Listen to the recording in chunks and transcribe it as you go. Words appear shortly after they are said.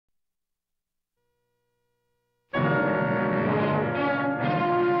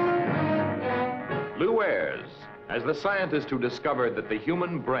Lew Ayres, as the scientist who discovered that the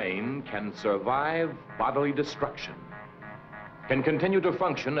human brain can survive bodily destruction, can continue to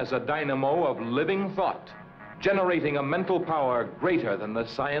function as a dynamo of living thought, generating a mental power greater than the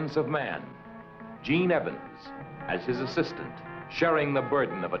science of man. Gene Evans, as his assistant, sharing the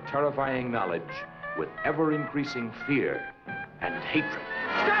burden of a terrifying knowledge with ever-increasing fear and hatred.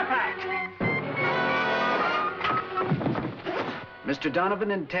 Stop it! Mr.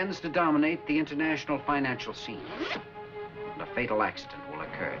 Donovan intends to dominate the international financial scene. And a fatal accident will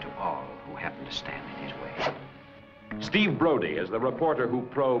occur to all who happen to stand in his way. Steve Brodie is the reporter who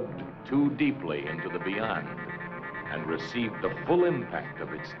probed too deeply into the beyond and received the full impact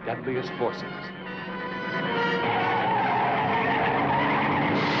of its deadliest forces.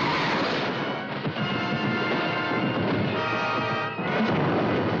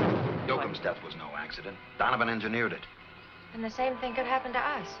 Yoakum's death was no accident. Donovan engineered it. And the same thing could happen to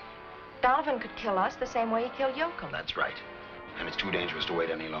us. Donovan could kill us the same way he killed Yoakum. That's right. And it's too dangerous to wait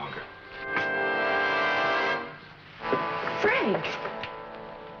any longer. Frank!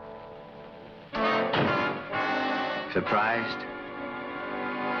 Surprised?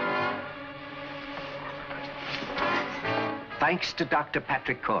 Thanks to Dr.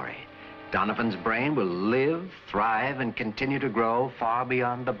 Patrick Corey, Donovan's brain will live, thrive, and continue to grow far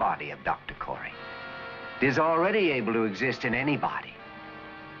beyond the body of Dr. Corey. It is already able to exist in any body,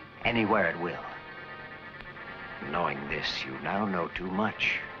 anywhere it will. Knowing this, you now know too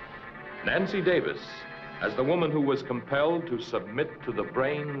much. Nancy Davis, as the woman who was compelled to submit to the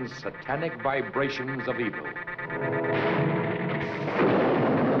brain's satanic vibrations of evil.